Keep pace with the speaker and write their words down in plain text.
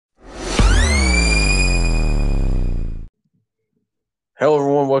Hello,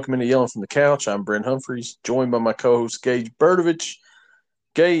 everyone. Welcome into Yelling from the Couch. I'm Brent Humphreys, joined by my co-host Gage Berdovich.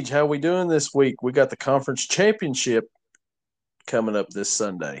 Gage, how we doing this week? We got the conference championship coming up this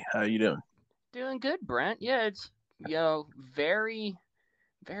Sunday. How you doing? Doing good, Brent. Yeah, it's very,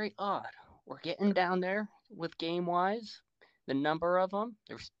 very odd. We're getting down there with game wise. The number of them.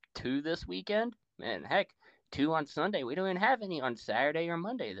 There's two this weekend, and heck, two on Sunday. We don't even have any on Saturday or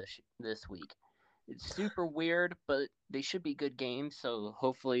Monday this week. It's super weird, but they should be good games. So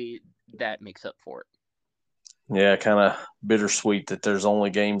hopefully that makes up for it. Yeah, kind of bittersweet that there's only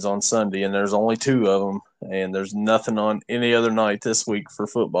games on Sunday and there's only two of them, and there's nothing on any other night this week for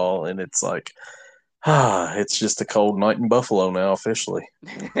football. And it's like, it's just a cold night in Buffalo now officially.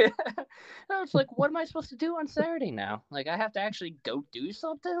 It's like, what am I supposed to do on Saturday now? Like, I have to actually go do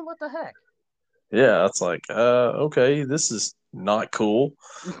something? What the heck? Yeah, it's like, okay, this is not cool,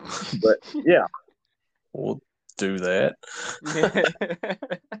 but yeah, we'll do that.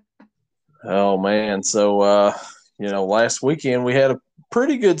 Oh man, so last weekend we had a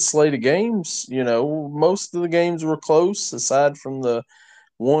pretty good slate of games. Most of the games were close, aside from the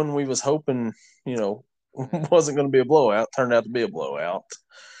one we was hoping, you know, wasn't going to be a blowout. Turned out to be a blowout.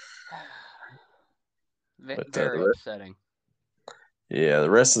 But Very upsetting. yeah, the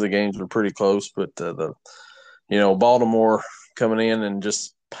rest of the games were pretty close. But the Baltimore coming in and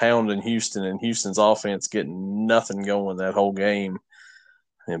just pounding Houston, and Houston's offense getting nothing going that whole game.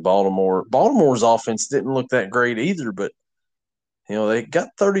 And Baltimore's offense didn't look that great either, but they got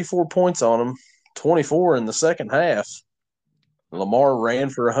 34 points on them, 24 in the second half. Lamar ran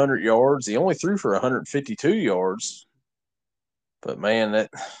for 100 yards. He only threw for 152 yards. But man,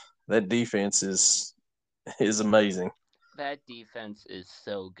 that defense is amazing. That defense is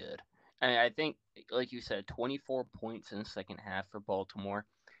so good. And I think, like you said, 24 points in the second half for Baltimore.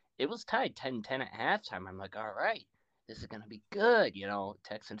 It was tied 10-10 at halftime. I'm like, all right, this is going to be good.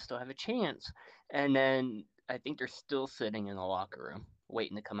 Texans still have a chance. And then I think they're still sitting in the locker room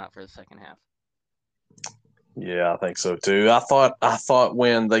waiting to come out for the second half. Yeah, I think so too. I thought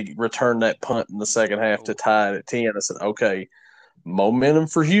when they returned that punt in the second half to Oh, tie it at 10, I said, okay, momentum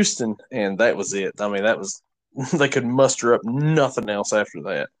for Houston, and that was it. I mean, that was they could muster up nothing else after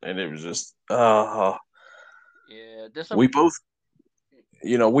that, and it was just yeah. we both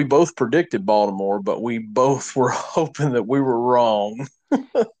we both predicted Baltimore, but we both were hoping that we were wrong.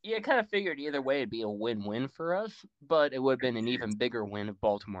 Yeah, kind of figured either way it'd be a win-win for us, but it would have been an even bigger win if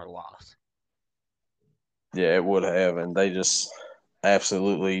Baltimore lost. Yeah, it would have, and they just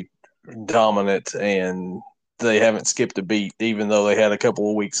absolutely dominant, and they haven't skipped a beat, even though they had a couple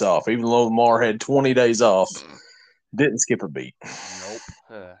of weeks off. Even though Lamar had 20 days off, didn't skip a beat.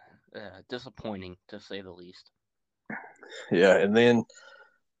 Nope. Disappointing to say the least. Yeah, and then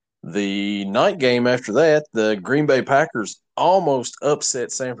the night game after that, the Green Bay Packers almost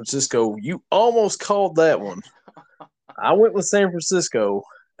upset San Francisco. You almost called that one. I went with San Francisco,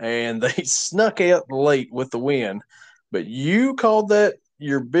 and they snuck out late with the win. But you called that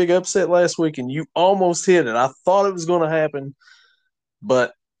your big upset last week, and you almost hit it. I thought it was going to happen,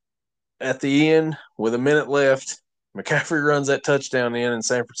 but at the end, with a minute left, McCaffrey runs that touchdown in, and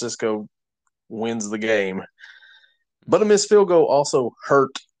San Francisco wins the game. But a missed field goal also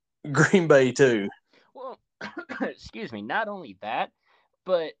hurt Green Bay too. Well, excuse me. Not only that,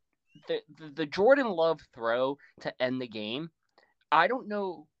 but the Jordan Love throw to end the game. I don't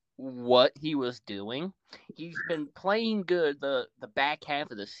know what he was doing. He's been playing good the back half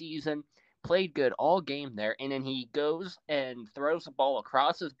of the season. Played good all game there, and then he goes and throws the ball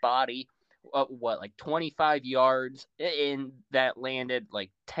across his body. Like 25 yards, and that landed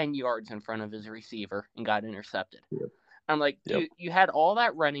like 10 yards in front of his receiver and got intercepted. Yep. I'm like, Yep. dude, you had all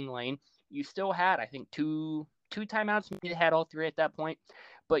that running lane. You still had, I think, two timeouts. Maybe had all three at that point,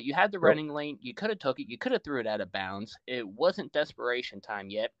 but you had the Yep. running lane. You could have took it. You could have threw it out of bounds. It wasn't desperation time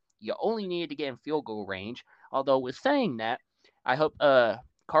yet. You only needed to get in field goal range. Although with saying that, I hope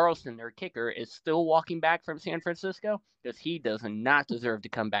Carlson, their kicker, is still walking back from San Francisco because he does not deserve to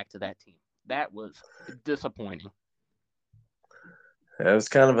come back to that team. That was disappointing. That was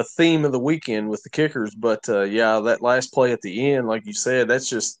kind of a theme of the weekend with the kickers, but yeah, that last play at the end, like you said, that's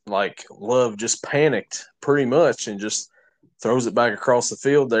just like Love just panicked pretty much and just throws it back across the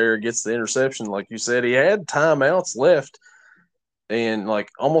field there, gets the interception. Like you said, he had timeouts left and like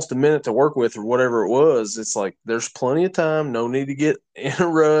almost a minute to work with or whatever it was. It's like there's plenty of time, no need to get in a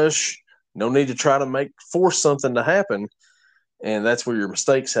rush, no need to try to force something to happen. And that's where your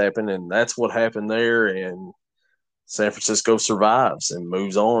mistakes happen, and that's what happened there. And San Francisco survives and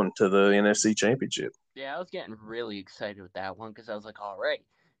moves on to the NFC Championship. Yeah, I was getting really excited with that one because I was like, all right,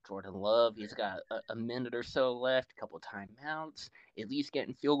 Jordan Love, he's got a minute or so left, a couple timeouts, at least get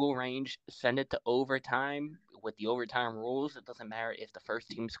in field goal range, send it to overtime. With the overtime rules, it doesn't matter if the first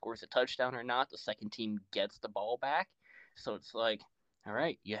team scores a touchdown or not, the second team gets the ball back. So it's like, all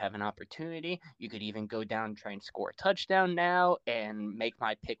right, you have an opportunity. You could even go down and try and score a touchdown now and make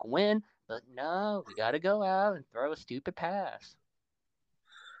my pick win. But no, we got to go out and throw a stupid pass.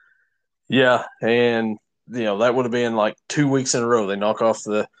 Yeah, and that would have been like 2 weeks in a row. They knock off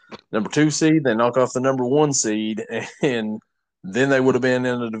the number 2 seed, they knock off the number 1 seed, and then they would have been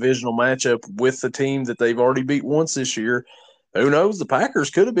in a divisional matchup with the team that they've already beat once this year. Who knows? The Packers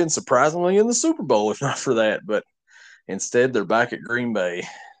could have been surprisingly in the Super Bowl if not for that, but instead they're back at Green Bay.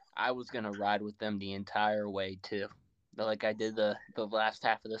 I was gonna ride with them the entire way too, like I did the last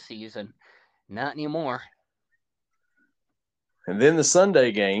half of the season. Not anymore. And then the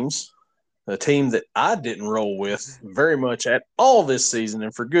Sunday games, a team that I didn't roll with very much at all this season,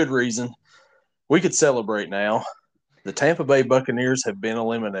 and for good reason. We could celebrate now. The Tampa Bay Buccaneers have been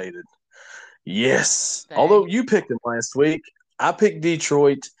eliminated. Yes. Although Thank. you picked them last week, I picked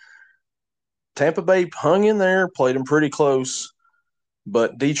Detroit. Tampa Bay hung in there, played them pretty close,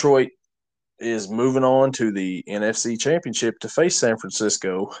 but Detroit is moving on to the NFC Championship to face San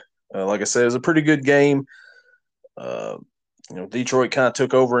Francisco. Like I said, it was a pretty good game. Uh, Detroit kind of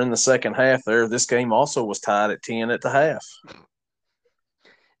took over in the second half there. This game also was tied at 10 at the half.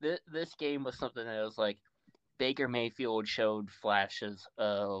 This game was something that was like Baker Mayfield showed flashes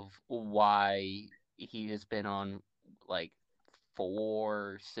of why he has been on like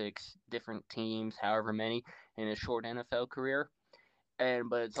 4, 6 different teams, however many, in his short NFL career.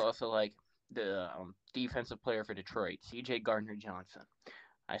 But it's also like the defensive player for Detroit, C.J. Gardner Johnson.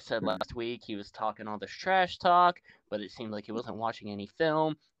 I said last week he was talking all this trash talk, but it seemed like he wasn't watching any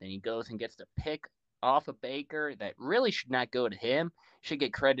film. Then he goes and gets the pick off of Baker that really should not go to him. Should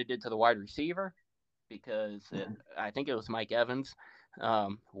get credited to the wide receiver because I think it was Mike Evans.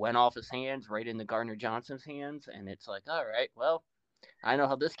 Went off his hands right into Gardner Johnson's hands, and it's like, all right, well, I know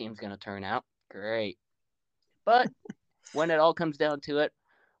how this game's going to turn out. Great. But when it all comes down to it,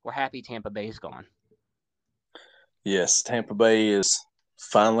 we're happy Tampa Bay's gone. Yes, Tampa Bay is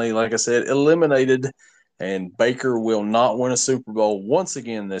finally, like I said, eliminated, and Baker will not win a Super Bowl once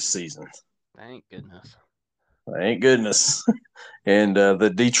again this season. Thank goodness. Thank goodness. And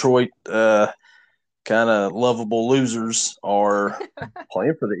the Detroit kind of lovable losers are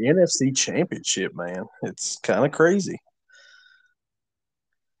playing for the NFC Championship, man. It's kind of crazy.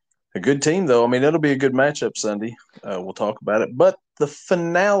 A good team, though. I mean, it'll be a good matchup Sunday. We'll talk about it. But the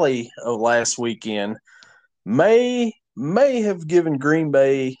finale of last weekend may have given Green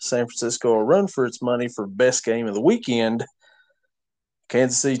Bay, San Francisco a run for its money for best game of the weekend.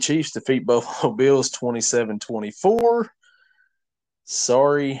 Kansas City Chiefs defeat Buffalo Bills 27-24.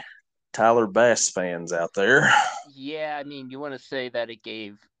 Sorry, Tyler Bass fans out there. Yeah, I mean, you want to say that it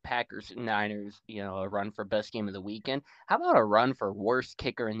gave Packers and Niners, a run for best game of the weekend. How about a run for worst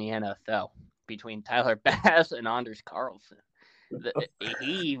kicker in the NFL between Tyler Bass and Anders Carlson?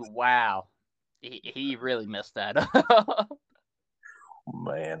 Wow, he really messed that up.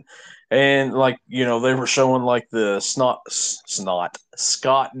 Man. And they were showing like the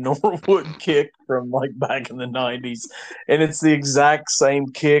Scott Norwood kick from like back in the 90s. And it's the exact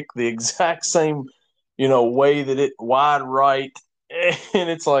same kick, the exact same, way that it wide right. And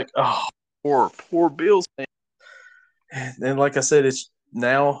it's like, oh, poor Bills. And like I said, it's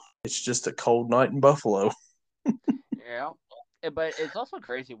just a cold night in Buffalo. Yeah. But it's also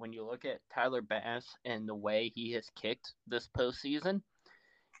crazy when you look at Tyler Bass and the way he has kicked this postseason.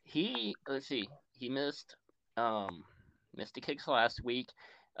 Let's see, he missed the kicks last week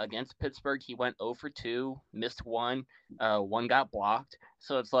against Pittsburgh. He went 0 for 2, missed one, one got blocked.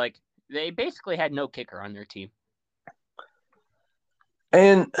 So it's like they basically had no kicker on their team.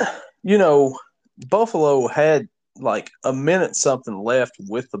 And Buffalo had like a minute something left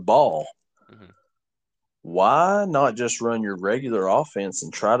with the ball. Mm-hmm. Why not just run your regular offense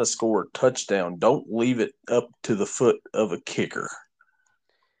and try to score a touchdown? Don't leave it up to the foot of a kicker.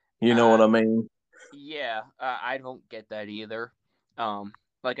 You know what I mean? Yeah, I don't get that either.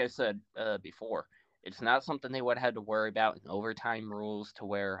 Like I said before, it's not something they would have had to worry about in overtime rules to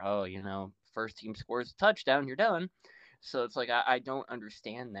where, first team scores a touchdown, you're done. So it's like, I don't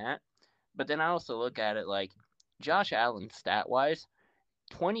understand that. But then I also look at it like Josh Allen stat wise,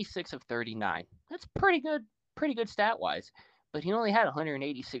 26 of 39. That's pretty good stat wise. But he only had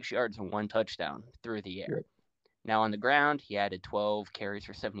 186 yards and one touchdown through the air. Now on the ground, he added 12 carries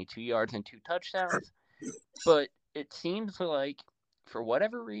for 72 yards and 2 touchdowns. But it seems like, for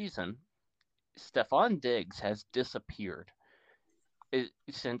whatever reason, Stephon Diggs has disappeared.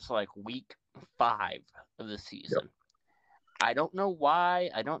 since like week 5 of the Yep. season. I don't know why.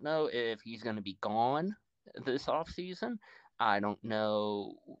 I don't know if he's going to be gone this offseason. I don't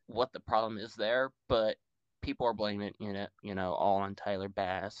know what the problem is there, but people are blaming all on Tyler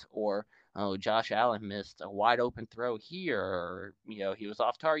Bass, or oh, Josh Allen missed a wide open throw here, or he was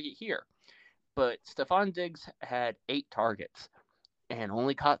off target here. But Stephon Diggs had 8 targets and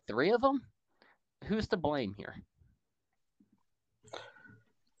only caught 3 of them. Who's to blame here?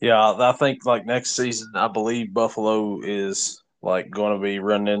 Yeah, I think like next season, I believe Buffalo is like going to be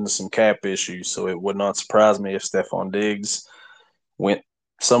running into some cap issues. So it would not surprise me if Stephon Diggs went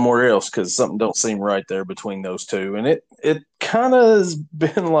somewhere else because something don't seem right there between those two. And it kind of has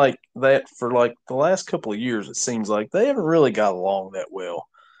been like that for like the last couple of years. It seems like they haven't really got along that well,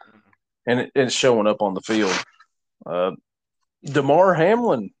 and it's showing up on the field. Uh, Damar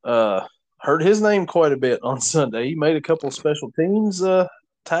Hamlin heard his name quite a bit on Sunday. He made a couple of special teams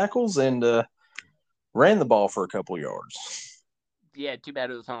tackles and ran the ball for a couple of yards. Yeah, too bad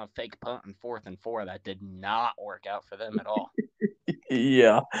it was on a fake punt and 4th and 4. That did not work out for them at all.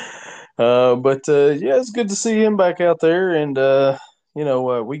 Yeah, but yeah, it's good to see him back out there, and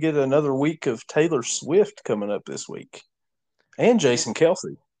we get another week of Taylor Swift coming up this week, and Jason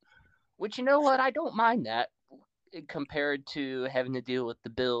Kelsey. Which, you know what? I don't mind that compared to having to deal with the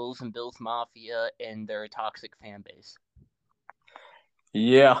Bills and Bills Mafia and their toxic fan base.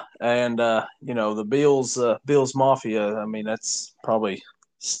 Yeah, and the Bills Mafia. I mean, that's probably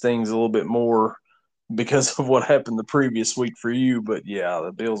stings a little bit more because of what happened the previous week for you. But yeah,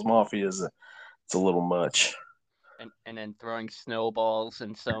 the Bills Mafia it's a little much. And then throwing snowballs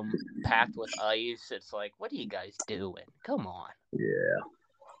and some packed with ice. It's like, what are you guys doing? Come on.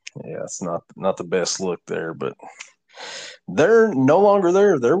 Yeah, yeah, it's not the best look there, but they're no longer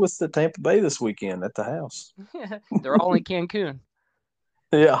there. They're with the Tampa Bay this weekend at the house. They're all in Cancun.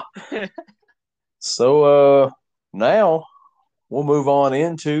 Yeah. So now we'll move on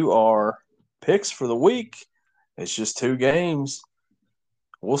into our picks for the week. It's just 2 games.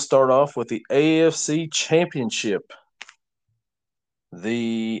 We'll start off with the AFC Championship.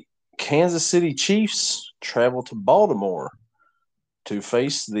 The Kansas City Chiefs travel to Baltimore to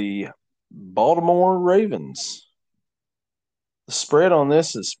face the Baltimore Ravens. The spread on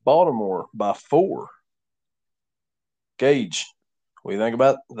this is Baltimore by 4. Gage, what do you think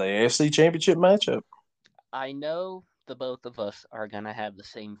about the AFC Championship matchup? I know the both of us are going to have the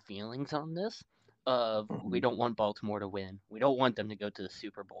same feelings on this of we Mhm. don't want Baltimore to win. We don't want them to go to the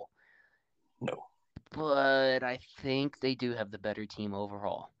Super Bowl. No. But I think they do have the better team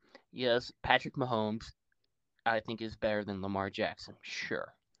overall. Yes, Patrick Mahomes, I think, is better than Lamar Jackson.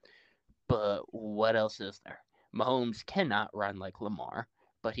 Sure. But what else is there? Mahomes cannot run like Lamar,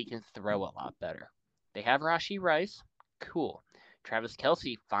 but he can throw a lot better. They have Rashi Rice. Cool. Travis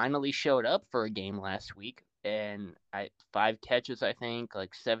Kelsey finally showed up for a game last week, and 5 catches, I think,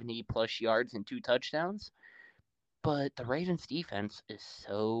 like 70 plus yards and 2 touchdowns. But the Ravens defense is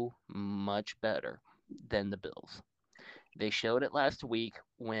so much better than the Bills. They showed it last week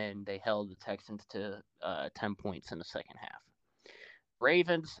when they held the Texans to 10 points in the second half.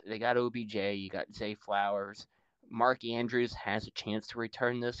 Ravens, they got OBJ, you got Zay Flowers. Mark Andrews has a chance to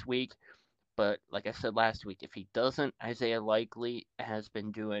return this week, but like I said last week, if he doesn't, Isaiah Likely has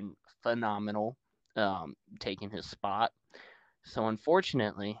been doing phenomenal, taking his spot. So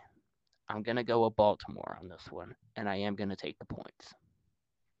unfortunately, I'm going to go with Baltimore on this one, and I am going to take the points.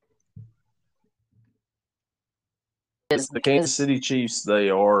 It's the Kansas City Chiefs. They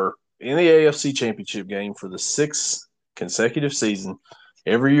are in the AFC Championship game for the 6th consecutive season.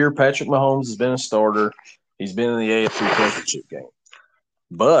 Every year, Patrick Mahomes has been a starter. He's been in the AFC Championship game.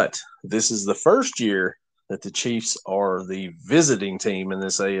 But this is the first year that the Chiefs are the visiting team in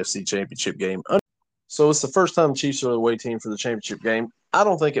this AFC Championship game. So it's the first time the Chiefs are the away team for the championship game. I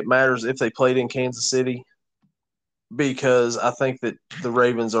don't think it matters if they played in Kansas City because I think that the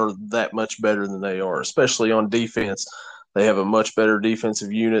Ravens are that much better than they are, especially on defense. They have a much better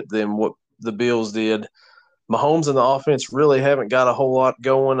defensive unit than what the Bills did. Mahomes and the offense really haven't got a whole lot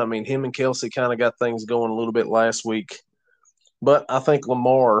going. I mean, him and Kelsey kind of got things going a little bit last week. But I think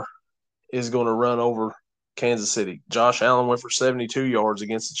Lamar is going to run over Kansas City. Josh Allen went for 72 yards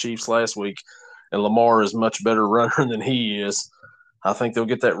against the Chiefs last week, and Lamar is much better runner than he is. I think they'll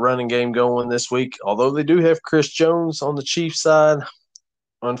get that running game going this week. Although they do have Chris Jones on the Chiefs side,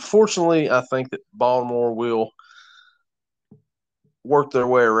 unfortunately, I think that Baltimore will work their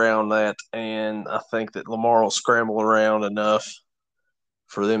way around that, and I think that Lamar will scramble around enough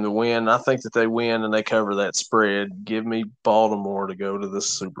for them to win. I think that they win and they cover that spread. Give me Baltimore to go to the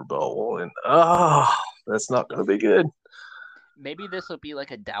Super Bowl, and that's not going to be good. maybe this will be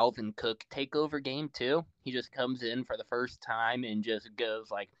like a Dalvin Cook takeover game too. He just comes in for the first time and just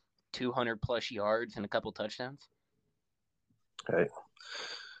goes like 200 plus yards and a couple touchdowns.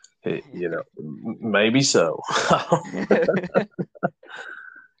 Hey, maybe so.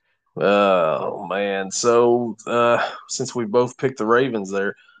 Oh man. So since we both picked the Ravens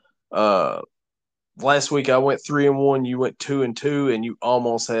there, uh last week I went 3-1, you went 2-2, and you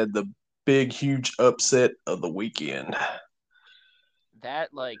almost had the big huge upset of the weekend.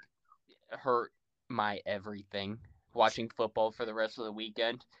 That like hurt my everything watching football for the rest of the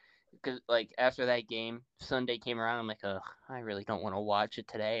weekend. Because like after that game, Sunday came around. I'm like, ugh, I really don't want to watch it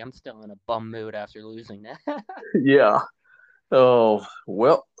today. I'm still in a bum mood after losing that. Yeah. Oh,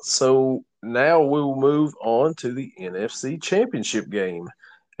 well, so now we will move on to the NFC Championship game.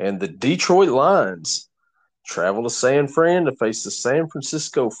 And the Detroit Lions travel to San Fran to face the San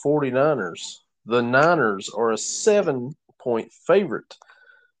Francisco 49ers. The Niners are a 7-point favorite.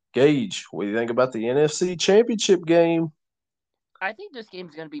 Gage, what do you think about the NFC Championship game? I think this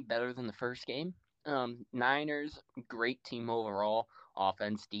game's going to be better than the first game. Niners, great team overall.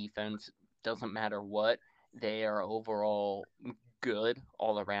 Offense, defense, doesn't matter what. They are overall good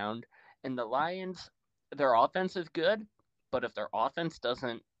all around. And the Lions, their offense is good, but if their offense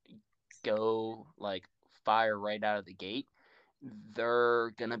doesn't go like fire right out of the gate,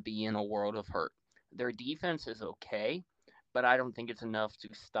 they're going to be in a world of hurt. Their defense is okay, but I don't think it's enough to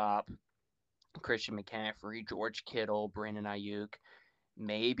stop Christian McCaffrey, George Kittle, Brandon Ayuk,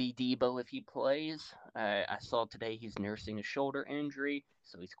 maybe Debo if he plays. I saw today he's nursing a shoulder injury,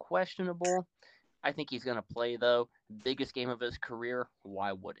 so he's questionable. I think he's going to play, though. Biggest game of his career.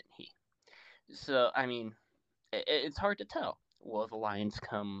 Why wouldn't he? So, I mean, it's hard to tell. Will the Lions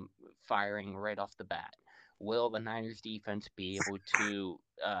come firing right off the bat? Will the Niners defense be able to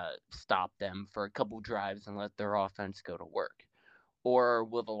stop them for a couple drives and let their offense go to work? Or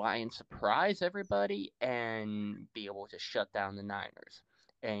will the Lions surprise everybody and be able to shut down the Niners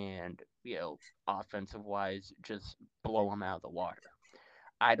and, offensive wise, just blow them out of the water?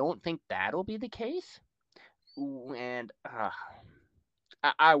 I don't think that'll be the case. And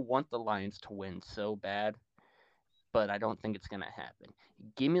I want the Lions to win so bad, but I don't think it's going to happen.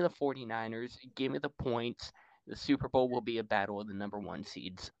 Give me the 49ers. Give me the points. The Super Bowl will be a battle of the number one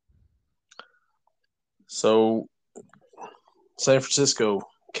seeds. So, San Francisco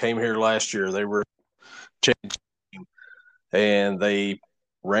came here last year. They were and they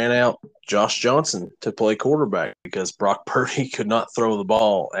ran out Josh Johnson to play quarterback because Brock Purdy could not throw the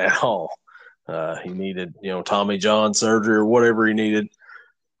ball at all. He needed, Tommy John surgery or whatever he needed.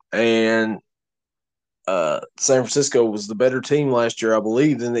 And San Francisco was the better team last year, I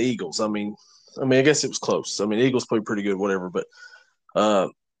believe, than the Eagles. I guess it was close. I mean, the Eagles played pretty good, whatever. But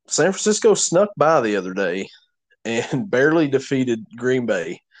San Francisco snuck by the other day and barely defeated Green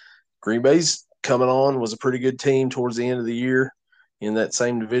Bay. Green Bay's coming on, was a pretty good team towards the end of the year in that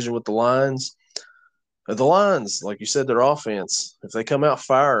same division with the Lions. The Lions, like you said, their offense, if they come out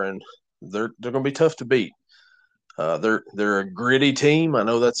firing, they're going to be tough to beat. They're a gritty team. I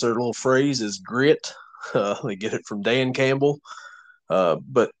know that's their little phrase is grit. They get it from Dan Campbell.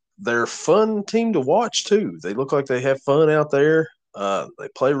 But they're a fun team to watch too. They look like they have fun out there. They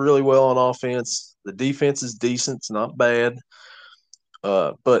play really well on offense. The defense is decent. It's not bad.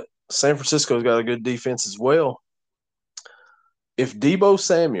 But San Francisco's got a good defense as well. If Debo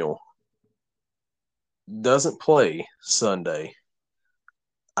Samuel doesn't play Sunday,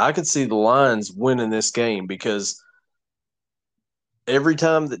 I could see the Lions winning this game because every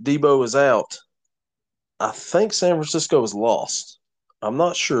time that Debo is out, I think San Francisco has lost. I'm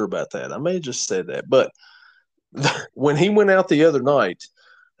not sure about that. I may have just said that. But when he went out the other night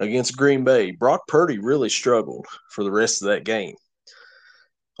against Green Bay, Brock Purdy really struggled for the rest of that game.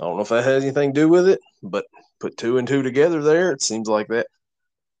 I don't know if that has anything to do with it, but put two and two together there, it seems like that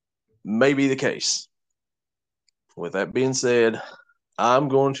may be the case. With that being said, I'm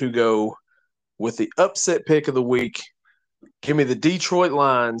going to go with the upset pick of the week. Give me the Detroit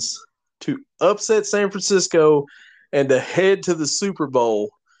Lions to upset San Francisco and to head to the Super Bowl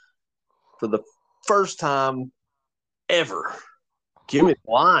for the first time ever. Give me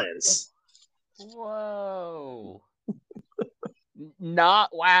the Lions. Whoa. Not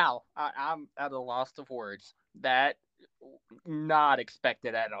wow. I'm at a loss of words. That not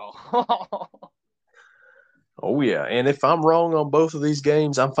expected at all. Oh, yeah. And if I'm wrong on both of these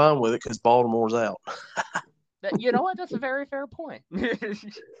games, I'm fine with it because Baltimore's out. You know what? That's a very fair point.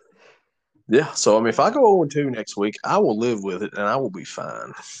 Yeah. So, if I go 0-2 next week, I will live with it and I will be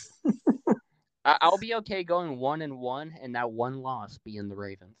fine. I'll be okay going 1-1 and that one loss being the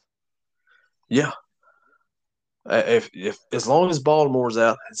Ravens. Yeah. If as long as Baltimore's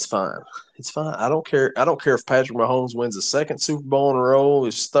out, it's fine. It's fine. I don't care. I don't care if Patrick Mahomes wins a second Super Bowl in a row,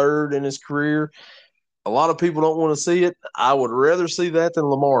 his third in his career. A lot of people don't want to see it. I would rather see that than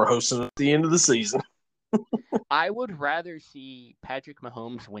Lamar hosting at the end of the season. I would rather see Patrick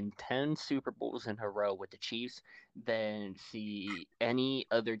Mahomes win 10 Super Bowls in a row with the Chiefs than see any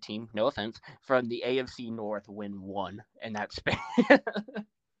other team, no offense, from the AFC North win one in that span.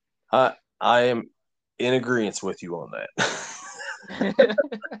 I am in agreement with you on that.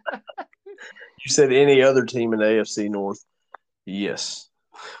 You said any other team in the AFC North? Yes.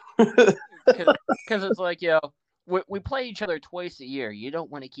 Because it's like, we play each other twice a year. You don't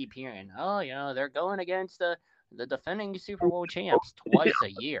want to keep hearing, oh, they're going against the defending Super Bowl champs twice a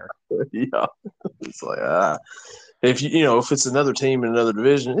year. Yeah. It's like if it's another team in another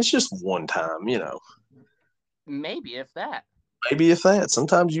division, it's just one time. Maybe if that. Maybe if that.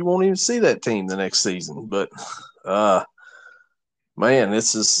 Sometimes you won't even see that team the next season. But uh man,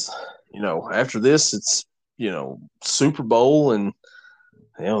 this is after this it's Super Bowl and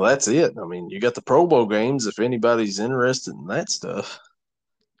that's it. I mean, you got the Pro Bowl games if anybody's interested in that stuff.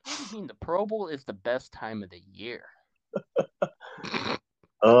 What do you mean the Pro Bowl is the best time of the year?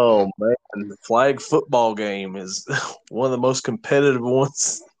 Oh man, the flag football game is one of the most competitive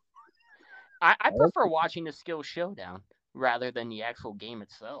ones. I prefer watching the skill showdown rather than the actual game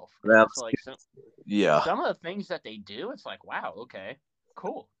itself. Because it's That's like yeah. some of the things that they do, it's like, wow, okay,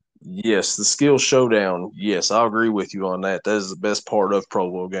 cool. Yes, the skill showdown. Yes, I'll agree with you on that. That is the best part of Pro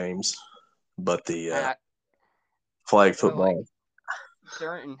Bowl games. But the I, flag like football.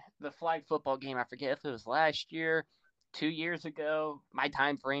 during the flag football game, I forget if it was last year, 2 years ago. My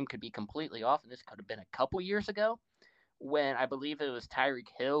time frame could be completely off, and this could have been a couple years ago when I believe it was Tyreek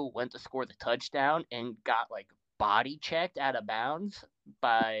Hill went to score the touchdown and got like body checked out of bounds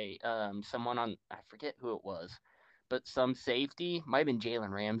by someone on, I forget who it was, but some safety, might have been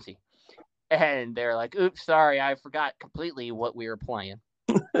Jalen Ramsey. And they're like, oops, sorry, I forgot completely what we were playing.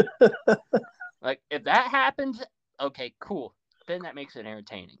 Like, if that happens, okay, cool. Then that makes it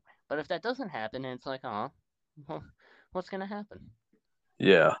entertaining. But if that doesn't happen, and it's like, oh, well, what's going to happen?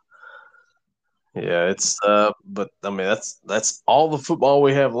 Yeah. Yeah, it's but I mean that's all the football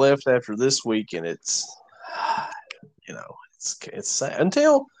we have left after this week and it's it's sad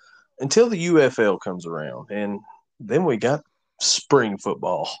until the UFL comes around and then we got spring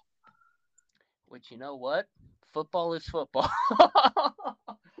football. Which, you know what? Football is football.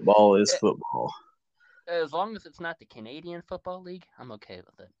 Ball is football. As long as it's not the Canadian Football League, I'm okay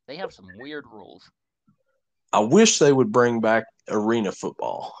with it. They have some weird rules. I wish they would bring back arena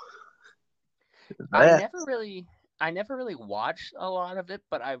football. I That never really I never really watched a lot of it,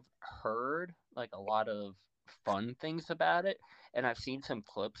 but I've heard like a lot of fun things about it, and I've seen some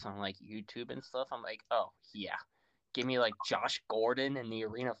clips on like YouTube and stuff. I'm like, "Oh, yeah. Give me like Josh Gordon in the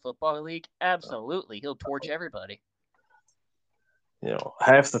Arena Football League. Absolutely. He'll torch everybody."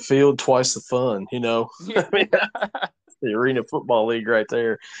 half the field, twice the fun. Yeah. I mean the Arena Football League right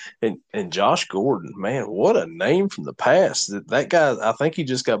there. And Josh Gordon, man, what a name from the past. That guy, I think he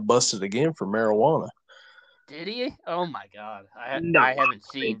just got busted again for marijuana. Did he? Oh my god. I No, I haven't I mean,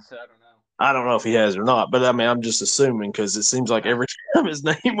 seen, so I don't know. I don't know if he has or not, but I mean, I'm just assuming because it seems like every time his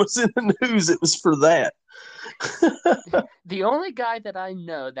name was in the news, it was for that. The only guy that I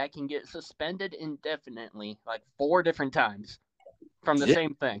know that can get suspended indefinitely, like 4 different times, from the Yeah,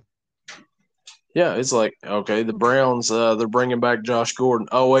 same thing. yeah. It's like okay, the Browns, they're bringing back Josh Gordon.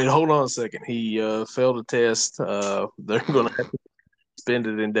 Oh wait, hold on a second. He failed a test. They're going to suspend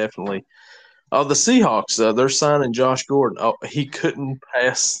it indefinitely. Oh, the Seahawks, they're signing Josh Gordon. Oh, he couldn't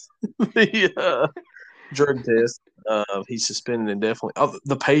pass the drug test. He's suspended indefinitely. Oh,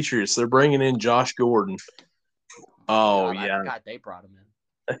 the Patriots, they're bringing in Josh Gordon. Oh Oh god, I yeah, forgot they brought him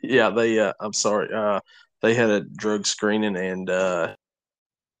in. yeah. They, I'm sorry. They had a drug screening, and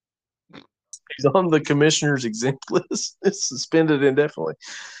he's on the commissioner's exempt list. It's suspended indefinitely.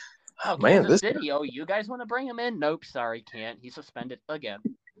 Oh, Man, Kansas this, City. Oh, you guys want to bring him in? Nope, sorry, can't. He's suspended again.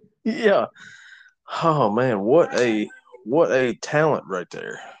 yeah. Oh man, what a talent right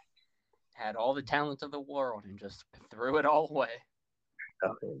there. Had all the talent of the world and just threw it all away.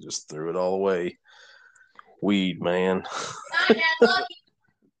 Just threw it all away. Weed, man. But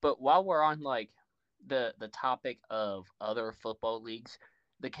but while we're on like the topic of other football leagues,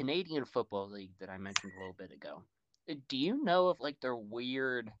 the Canadian Football League that I mentioned a little bit ago. Do you know of like their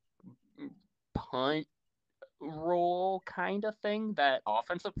weird punt rule kind of thing that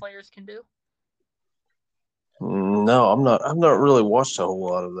offensive players can do? No, I'm not. I've not really watched a whole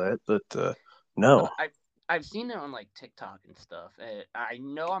lot of that, but no. I I've seen it on like TikTok and stuff. I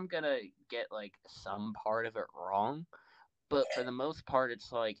know I'm gonna get like some part of it wrong, but for the most part,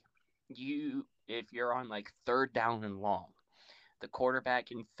 it's like if you're on like third down and long, the quarterback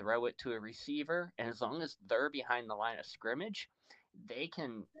can throw it to a receiver, and as long as they're behind the line of scrimmage, they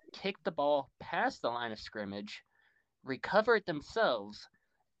can kick the ball past the line of scrimmage, recover it themselves,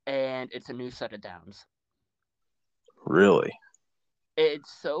 and it's a new set of downs. Really?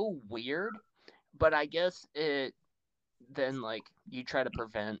 It's so weird, but I guess it then like you try to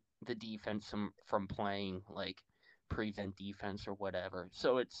prevent the defense from playing like prevent defense or whatever.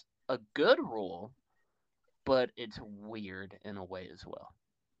 So it's a good rule, but it's weird in a way as well.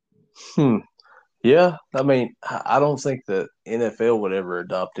 Hmm. Yeah, I mean, I don't think the NFL would ever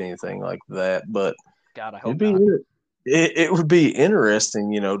adopt anything like that, but God, I it'd hope be not. it would be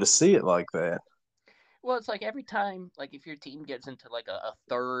interesting, to see it like that. Well, it's like every time, like if your team gets into like a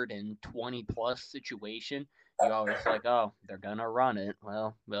third and 20 plus situation, you always like, oh, they're gonna run it.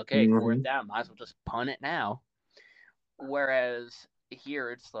 Well, okay, fourth Hmm. down, might as well just punt it now. Whereas here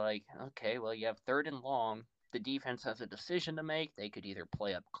it's like, okay, well, you have third and long. The defense has a decision to make. They could either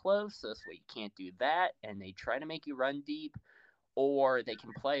play up close, so this way you can't do that, and they try to make you run deep, or they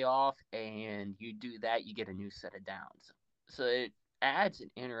can play off and you do that, you get a new set of downs. So it adds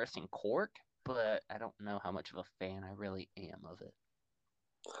an interesting quirk, but I don't know how much of a fan I really am of it.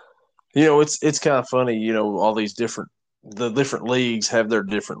 It's kind of funny, all these different leagues have their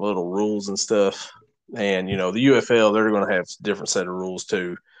different little rules and stuff. And, the UFL, they're going to have a different set of rules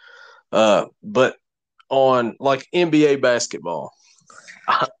too. But on like NBA basketball,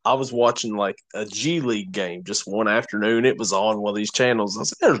 I was watching like a G League game just one afternoon. It was on one of these channels. I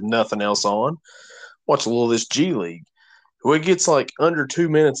said, there's nothing else on. Watch a little of this G League. Well, it gets like under 2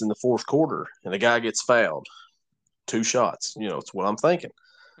 minutes in the fourth quarter, and the guy gets fouled. Two shots. It's what I'm thinking.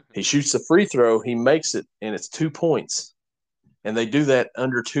 He shoots a free throw, he makes it, and it's 2 points. And they do that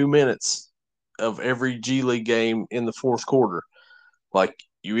under 2 minutes of every G League game in the fourth quarter. Like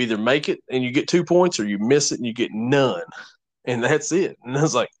you either make it and you get 2 points, or you miss it and you get none, and that's it. And I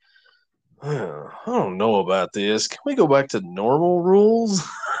was like, I don't know about this. Can we go back to normal rules?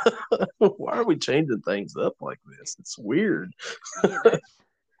 Why are we changing things up like this? It's weird. Yeah,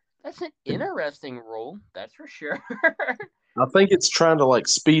 that's an interesting rule, that's for sure. I think it's trying to like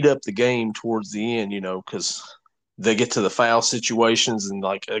speed up the game towards the end, because they get to the foul situations and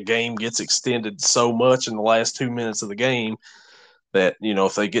like a game gets extended so much in the last 2 minutes of the game that,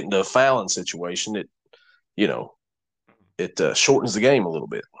 if they get into a fouling situation, you know, it shortens the game a little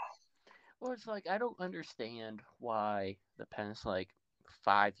bit. Well, it's like I don't understand why the past like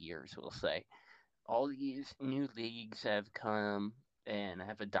 5 years, we'll say, all these new leagues have come and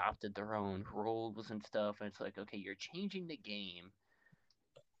have adopted their own rules and stuff. And it's like, okay, you're changing the game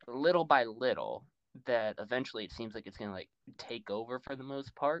little by little. That eventually it seems like it's gonna like take over for the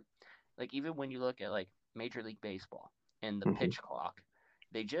most part. Like even when you look at like Major League Baseball and the Mm-hmm. pitch clock,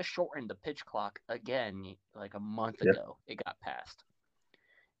 they just shortened the pitch clock again like a month Yeah. ago. It got passed.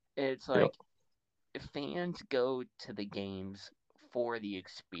 It's Yeah. like if fans go to the games for the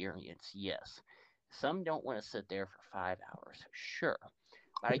experience, yes. Some don't want to sit there for 5 hours, sure.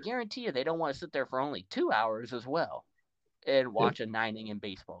 But I guarantee you they don't want to sit there for only 2 hours as well and Yeah. watch a 9 inning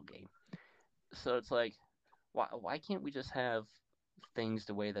baseball game. So it's like, why can't we just have things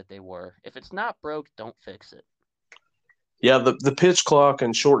the way that they were? If it's not broke, don't fix it. Yeah, the pitch clock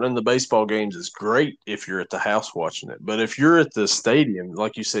and shortening the baseball games is great if you're at the house watching it. But if you're at the stadium,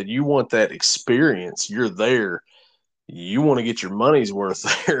 like you said, you want that experience. You're there. You want to get your money's worth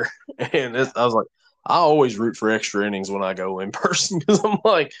there. And Yeah. I was like, I always root for extra innings when I go in person because I'm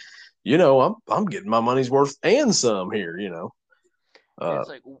like, I'm getting my money's worth and some here. Uh, It's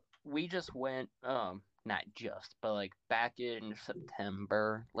like we just went, not just, but like back in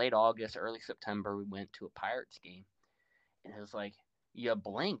September, late August, early September, we went to a Pirates game, and it was like you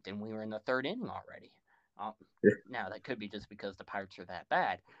blinked and we were in the third inning already. Um, Now that could be just because the Pirates are that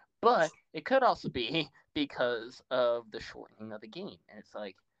bad, but it could also be because of the shortening of the game. And it's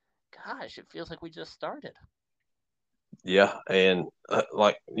like, gosh, it feels like we just started. yeah, and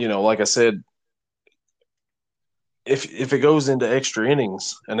like I said, if it goes into extra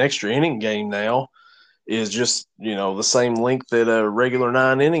innings, an extra inning game now is just the same length that a regular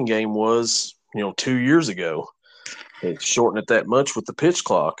 9 inning game was 2 years ago. It's shortened it that much with the pitch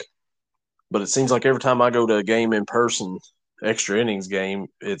clock, but it seems like every time I go to a game in person, extra innings game,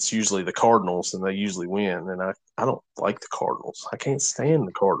 it's usually the Cardinals and they usually win. And I don't like the Cardinals. I can't stand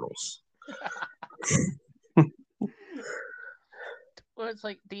the Cardinals. Well, it's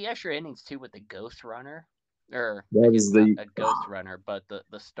like the extra innings too with the ghost runner, or I That guess is not the a ghost runner, but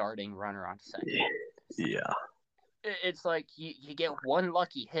the starting runner on second. Yeah. It's like you get one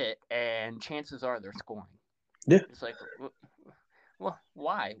lucky hit, and chances are they're scoring. Yeah. It's like, well,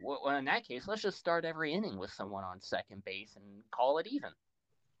 why? Well, in that case, let's just start every inning with someone on second base and call it even.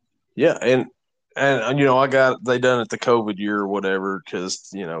 Yeah. And I got they done it the COVID year or whatever because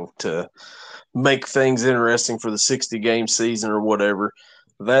to make things interesting for the 60 game season or whatever.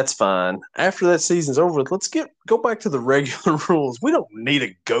 That's fine. After that season's over, let's go back to the regular rules. We don't need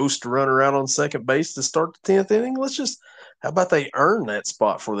a ghost runner out on second base to start the 10th inning. Let's just how about they earn that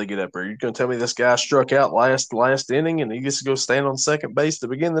spot before they get up there? You're going to tell me this guy struck out last inning and he gets to go stand on second base to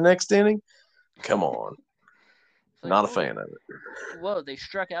begin the next inning? Come on, It's like, not a fan of it. whoa, they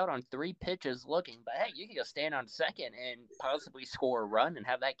struck out on 3 pitches looking, but hey, you can go stand on second and possibly score a run and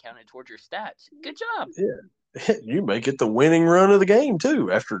have that counted towards your stats. Good job. Yeah, you make it the winning run of the game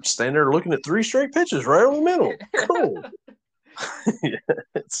too after standing there looking at 3 straight pitches right on the middle. Cool. Yeah,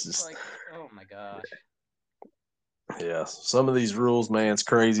 it's It's just like, oh my gosh. yeah. Some of these rules, man, it's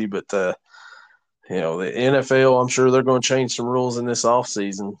crazy, but the NFL, I'm sure they're going to change some rules in this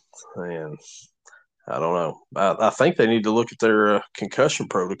offseason. And I don't know. I think they need to look at their concussion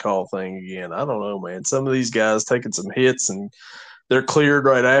protocol thing again. I don't know, man. Some of these guys taking some hits and they're cleared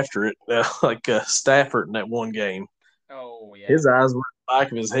right after it, like Stafford in that one game. Oh yeah. His eyes were in the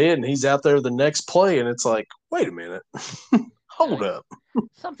back of his head, and he's out there the next play, and it's like, wait a minute, hold Like up.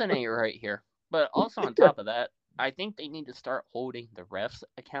 something ain't right here. But also on top of that, I think they need to start holding the refs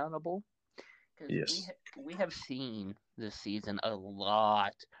accountable because Yes. we have seen this season a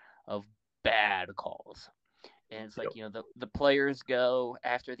lot of bad calls. And it's Yep. like, the players go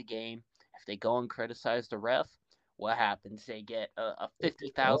after the game. If they go and criticize the ref, what happens? They get a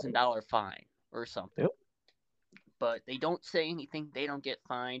 $50,000 fine or something. Yep. But they don't say anything, they don't get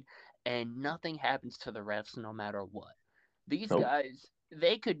fined, and nothing happens to the refs no matter what. These Nope. guys,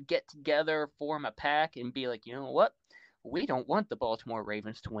 they could get together, form a pack, and be like, you know what? We don't want the Baltimore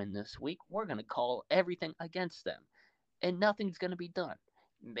Ravens to win this week. We're going to call everything against them, and nothing's going to be done.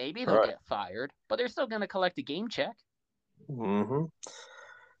 Maybe All they'll right. get fired, but they're still going to collect a game check. Mm-hmm.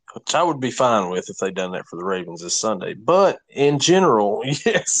 Which I would be fine with if they'd done that for the Ravens this Sunday. But in general,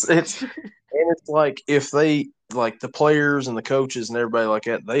 yes, it's like if they like the players and the coaches and everybody like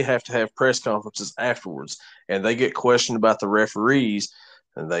that, they have to have press conferences afterwards, and they get questioned about the referees,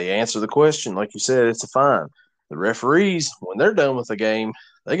 and they answer the question like you said, it's a fine. The referees, when they're done with the game,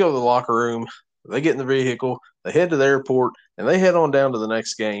 they go to the locker room, they get in the vehicle, they head to the airport, and they head on down to the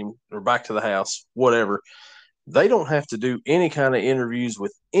next game or back to the house, whatever. They don't have to do any kind of interviews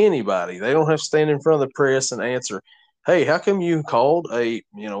with anybody. They don't have to stand in front of the press and answer, "Hey, how come you called a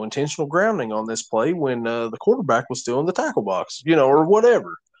intentional grounding on this play when the quarterback was still in the tackle box?" Or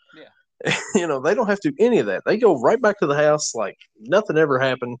whatever. Yeah. They don't have to do any of that. They go right back to the house like nothing ever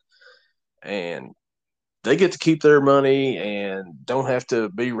happened, and they get to keep their money and don't have to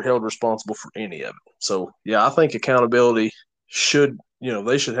be held responsible for any of it. So yeah, I think accountability should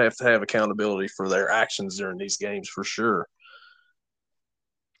they should have to have accountability for their actions during these games for sure.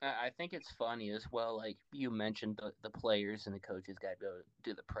 I think it's funny as well. Like you mentioned, the players and the coaches got to go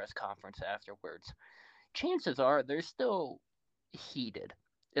do the press conference afterwards. Chances are they're still heated,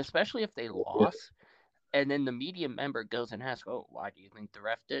 especially if they Yeah. lost. And then the media member goes and asks, "Oh, why do you think the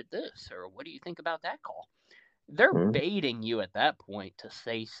ref did this?" Or "What do you think about that call?" They're Mhm. baiting you at that point to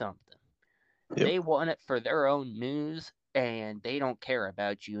say something. Yep. They want it for their own news, and they don't care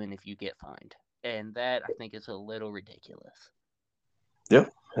about you and if you get fined. And that I think is a little ridiculous.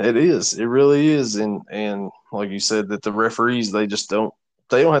 Yep. It is. It really is. And like you said, that the referees they don't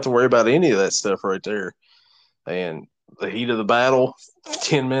have to worry about any of that stuff right there. And the heat of the battle,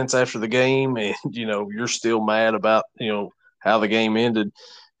 10 minutes after the game, and you're still mad about how the game ended,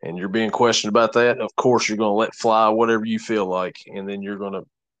 and you're being questioned about that. Of course, you're going to let fly whatever you feel like, and then you're going to.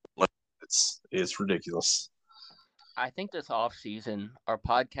 It's ridiculous. I think this off season, our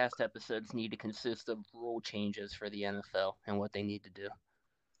podcast episodes need to consist of rule changes for the NFL and what they need to do.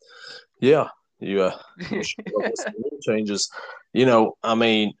 Yeah, you we should come up with some rule changes. I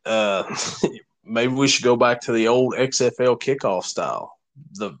mean, maybe we should go back to the old XFL kickoff style,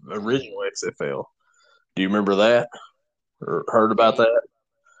 the original Ooh, XFL. Do you remember that or heard about may that?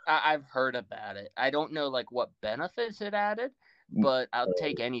 I've heard about it. I don't know like what benefits it added, but I'll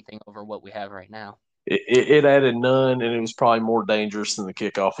take anything over what we have right now. It added none, and it was probably more dangerous than the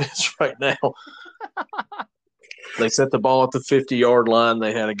kickoff is right now. They set the ball at the 50-yard line.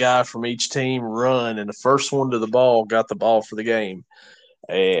 They had a guy from each team run, and the first one to the ball got the ball for the game.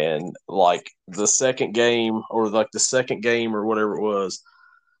 And like the second game, or like the second game, or whatever it was,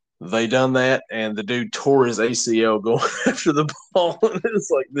 they done that, and the dude tore his ACL going after the ball, and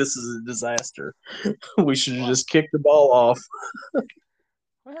it's like, this is a disaster. We should have Well, just kicked the ball off.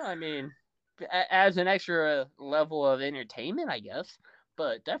 well, I mean, as an extra level of entertainment, I guess,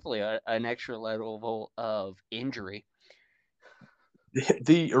 but definitely an extra level of injury.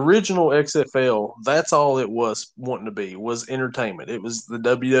 The original XFL, that's all it was wanting to be, was entertainment. It was the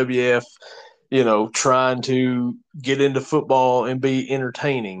WWF, trying to get into football and be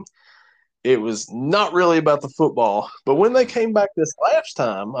entertaining. It was not really about the football. But when they Mm-hmm. came back this last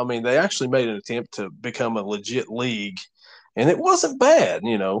time, I mean, they actually made an attempt to become a legit league, and it wasn't bad,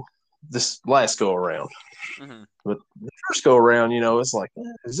 this last go around. Mm-hmm. But the first go around, it's like,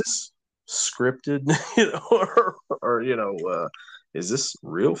 is this scripted, or is this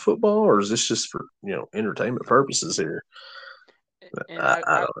real football, or is this just for entertainment purposes here? And I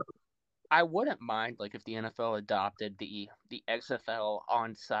don't know. I wouldn't mind like if the NFL adopted the XFL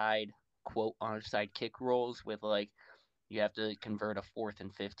onside kick rules with like you have to convert a 4th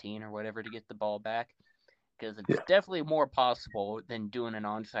and 15 or whatever to get the ball back because it's Yeah, definitely more possible than doing an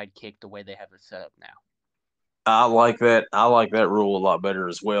onside kick the way they have it set up now. I like that. I like that rule a lot better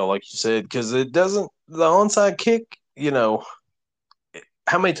as well, like you said, because it doesn't the onside kick.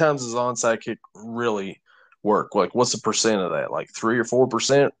 How many times does the onside kick really work? Like, what's the percent of that? Like 3 or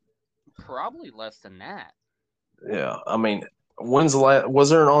 4%? Probably less than that. Yeah, I mean, when's the last? Was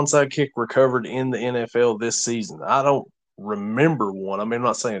there an onside kick recovered in the NFL this season? I don't remember one. I mean, I'm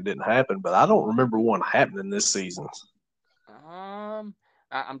not saying it didn't happen, but I don't remember one happening this season.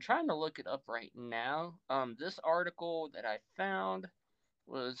 I'm trying to look it up right now. This article that I found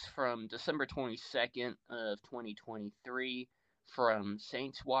was from December 22nd of 2023 from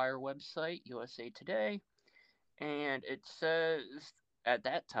Saints Wire website, USA Today, and it says at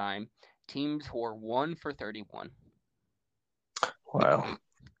that time teams were 1 for 31. Wow,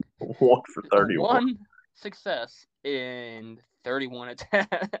 1 for 31. One success in 31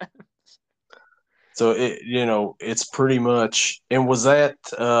 attempts. So it's pretty much. And was that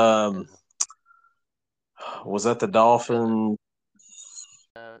the Dolphin?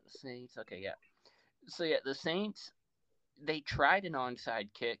 Saints. Okay, yeah. So yeah, the Saints they tried an onside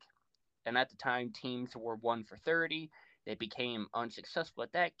kick, and at the time teams were 1 for 30. They became unsuccessful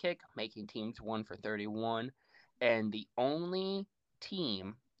at that kick, making teams 1 for 31. And the only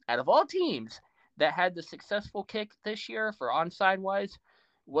team out of all teams that had the successful kick this year for onside wise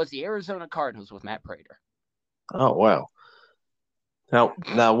was the Arizona Cardinals with Matt Prater. Oh wow.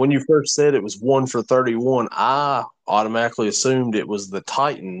 Now, when you first said it was 1 for 31, I automatically assumed it was the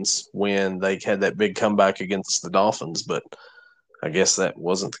Titans when they had that big comeback against the Dolphins, but I guess that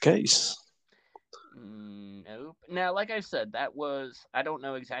wasn't the case. Nope. Now, like I said, that was I don't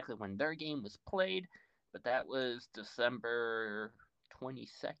know exactly when their game was played, but that was December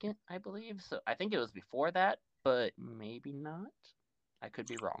 22nd, I believe. So I think it was before that, but maybe not. I could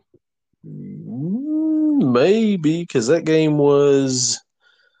be wrong. Maybe because that game was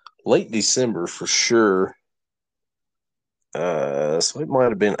late December for sure. So it might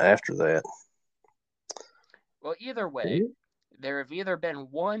have been after that. Well, either way, there have either been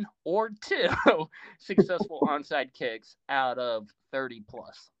one or two successful onside kicks out of 30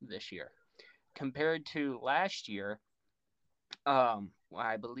 plus this year. Compared to last year,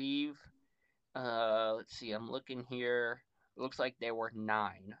 I believe, let's see, I'm looking here. It looks like there were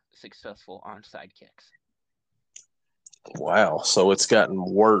 9 successful onside kicks. Wow. So it's gotten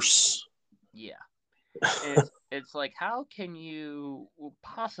worse. Yeah. And it's like, how can you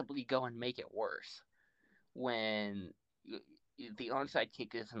possibly go and make it worse when the onside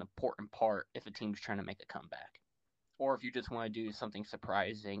kick is an important part if a team's trying to make a comeback, or if you just want to do something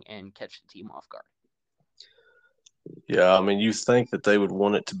surprising and catch the team off guard. Yeah, I mean, you think that they would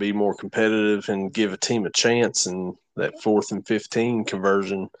want it to be more competitive and give a team a chance, and that 4th and 15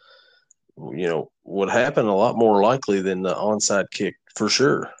 conversion, would happen a lot more likely than the onside kick for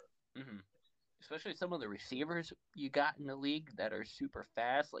sure. Mm-hmm. Especially some of the receivers you got in the league that are super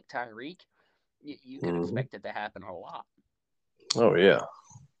fast, like Tyreek. You could Hmm. expect it to happen a lot. Oh yeah,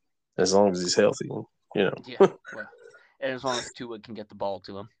 as long as he's healthy, Yeah, well, and as long as Tua can get the ball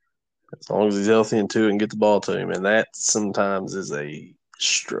to him. as long as he's healthy and too, and get the ball to him, and that sometimes is a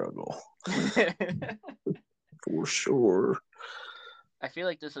struggle for sure. I feel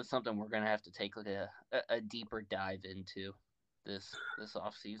like this is something we're gonna have to take like a deeper dive into this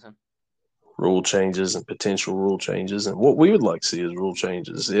off season. Rule changes and potential rule changes, and what we would like to see is rule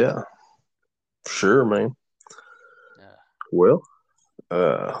changes. Yeah, sure, man. Uh, Well,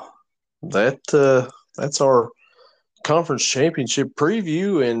 uh, that's our conference championship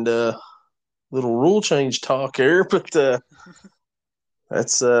preview and little rule change talk here. But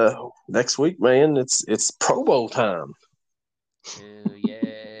That's next week, man. It's Pro Bowl time. Ooh,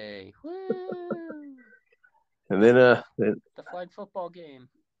 yay! Woo! And The then flag, the flag football game.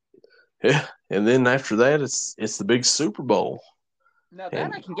 yeah, and then after that it's the big Super Bowl. Now that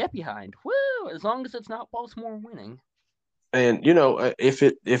And I can get behind. Woo! As long as it's not Baltimore winning. if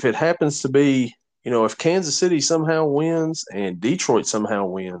it happens to be, if Kansas City somehow wins and Detroit somehow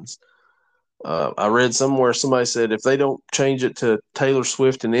wins, I read somewhere somebody said if they don't change it to Taylor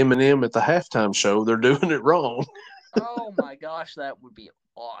Swift and Eminem at the halftime show, they're doing it wrong. Oh my gosh, that would be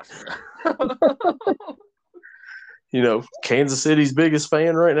awesome. Kansas City's biggest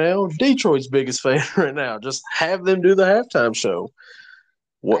fan right now, Detroit's biggest fan right now. Just have them do the halftime show.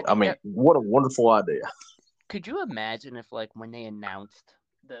 I What I think mean, that what a wonderful idea. could you imagine if like when they announced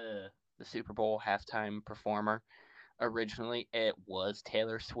the Super Bowl halftime performer originally it was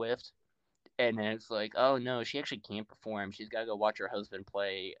Taylor Swift and then it's like, oh no, she actually can't perform. She's got to go watch her husband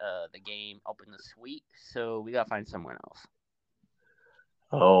play the game up in the suite. So we got to find someone else.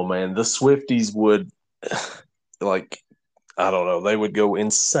 Oh man, the Swifties would like I don't know, they would go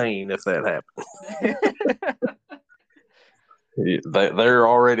insane if that happened. They're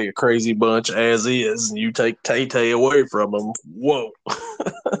already a crazy bunch as is, and you take Tay Tay away from them. Whoa.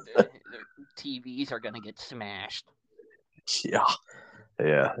 Their TVs are going to get smashed. Yeah.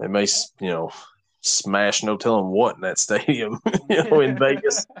 Yeah. It may, smash no telling what in that stadium, in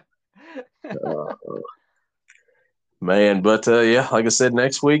Vegas. Uh, Man, but yeah, like I said,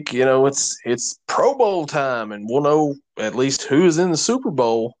 next week, it's Pro Bowl time, and we'll know at least who is in the Super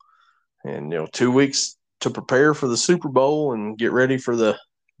Bowl, and 2 weeks to prepare for the Super Bowl and get ready for the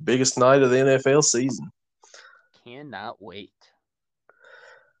biggest night of the NFL season. Cannot wait.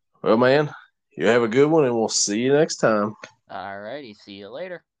 Well, man, you have a good one, and we'll see you next time. Alrighty, see you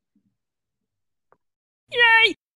later.